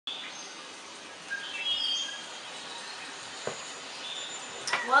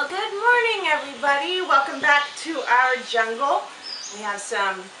Well, good morning, everybody. Welcome back to our jungle. We have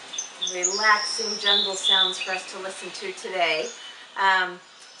some relaxing jungle sounds for us to listen to today.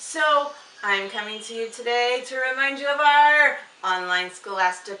 So I'm coming to you today to remind you of our online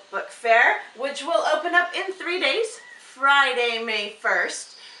Scholastic Book Fair, which will open up in 3 days, Friday, May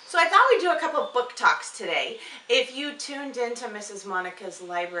 1st. So I thought we'd do a couple of book talks today. If you tuned into Mrs. Monica's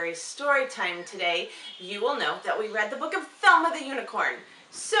library story time today, you will know that we read the book of Thelma the Unicorn.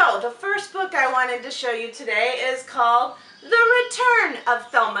 So the first book I wanted to show you today is called The Return of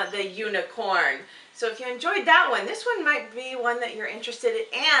Thelma the Unicorn. So if you enjoyed that one, this one might be one that you're interested in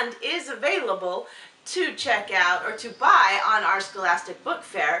and is available to check out or to buy on our Scholastic Book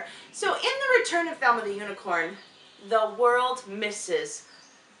Fair. So in The Return of Thelma the Unicorn, the world misses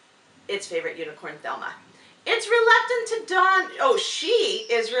its favorite unicorn, Thelma. She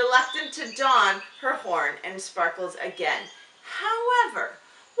is reluctant to don her horn and sparkles again. However,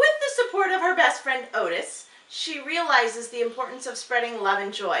 with the support of her best friend Otis, she realizes the importance of spreading love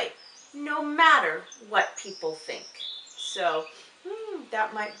and joy, no matter what people think. So,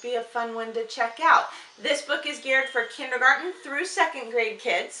 that might be a fun one to check out. This book is geared for kindergarten through 2nd grade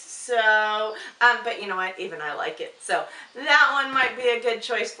kids, so, but you know what, even I like it. So that one might be a good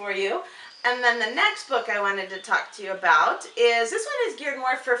choice for you. And then the next book I wanted to talk to you about this one is geared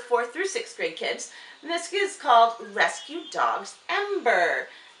more for 4th through 6th grade kids. This is called Rescue Dog's Ember.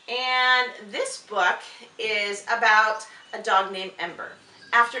 And this book is about a dog named Ember.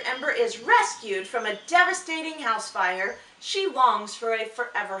 After Ember is rescued from a devastating house fire, she longs for a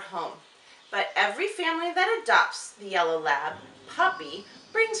forever home. But every family that adopts the yellow lab puppy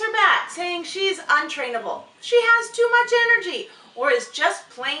brings her back, saying she's untrainable, she has too much energy, or is just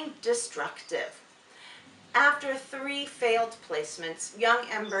plain destructive. After 3 failed placements, young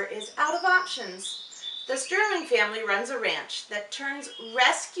Ember is out of options. The Sterling family runs a ranch that turns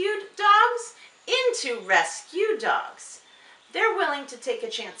rescued dogs into rescue dogs. They're willing to take a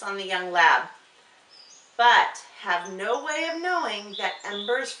chance on the young lab, but have no way of knowing that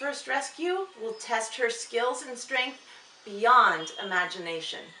Ember's first rescue will test her skills and strength beyond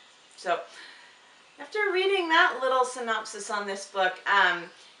imagination. So, after reading that little synopsis on this book,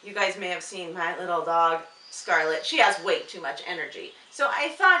 you guys may have seen my little dog, Scarlet. She has way too much energy. So I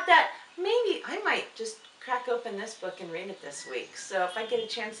thought that maybe I might just crack open this book and read it this week. So if I get a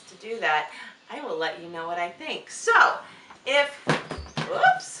chance to do that, I will let you know what I think. So if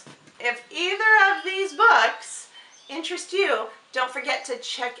either of these books interest you, don't forget to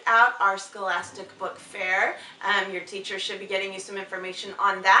check out our Scholastic Book Fair. Your teacher should be getting you some information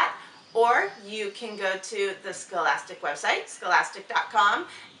on that. Or you can go to the Scholastic website, scholastic.com,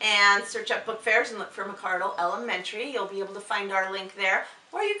 and search up book fairs and look for McCardle Elementary. You'll be able to find our link there.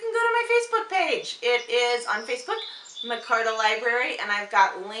 Or you can go to my Facebook page. It is on Facebook, McCardle Library, and I've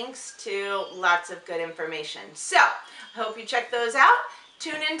got links to lots of good information. So, I hope you check those out.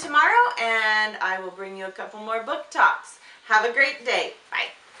 Tune in tomorrow, and I will bring you a couple more book talks. Have a great day.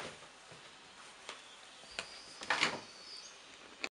 Bye.